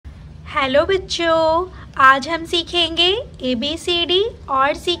Hello बच्चों, आज हम सीखेंगे ABCD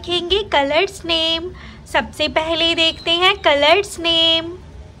और सीखेंगे कलर्स नेम। सबसे पहले देखते हैं colours name.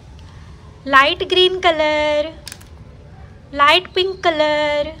 Light green colour, light pink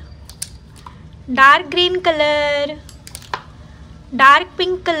colour, dark green colour, dark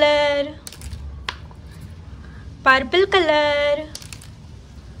pink colour, purple colour,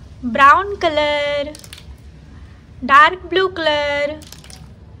 brown colour, dark blue colour,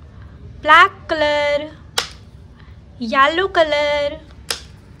 black colour, yellow colour,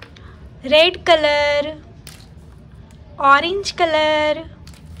 red colour, orange colour,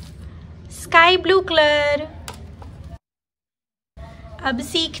 sky blue colour. अब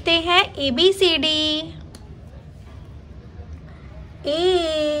सीखते हैं ABCD।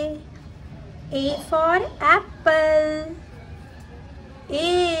 A for apple,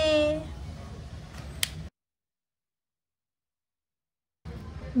 A.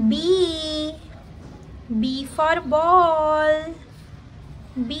 B for ball,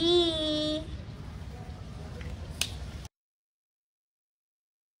 B.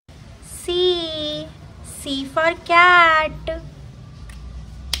 C for cat,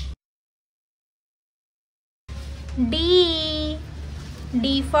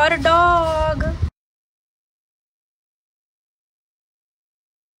 D for dog,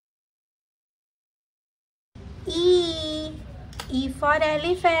 E for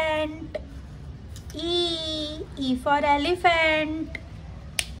elephant, E for elephant,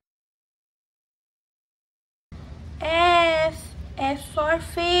 F for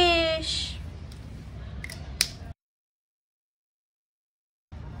fish,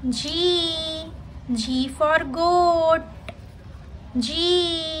 G for goat,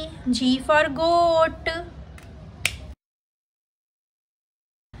 G for goat,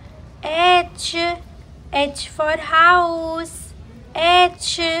 H for house,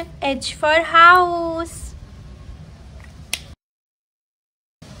 H for house,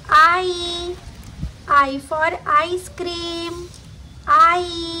 I for ice cream,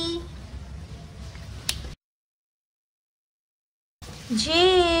 I.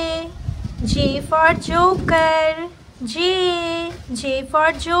 J for joker, J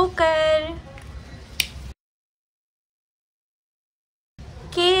for joker,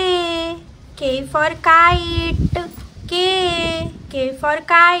 K for kite, K for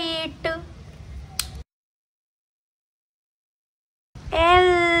kite,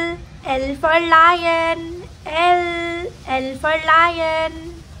 L for lion, L for lion।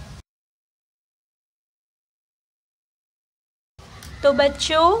 तो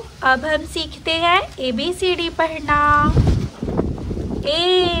बच्चों, अब हम सीखते हैं ABCD पढ़ना।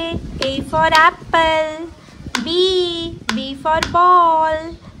 A for apple, B for ball,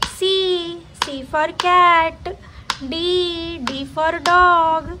 C for cat, D for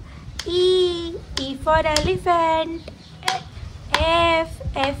dog, E for elephant,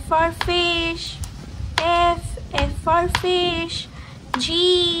 F for fish, F for fish,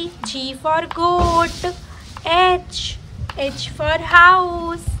 G for goat, H for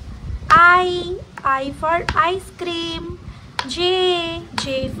house, I for ice cream, J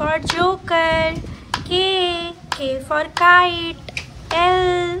for joker, K for kite,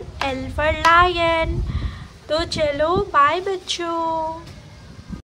 L for lion। तो चलो bye बच्चों।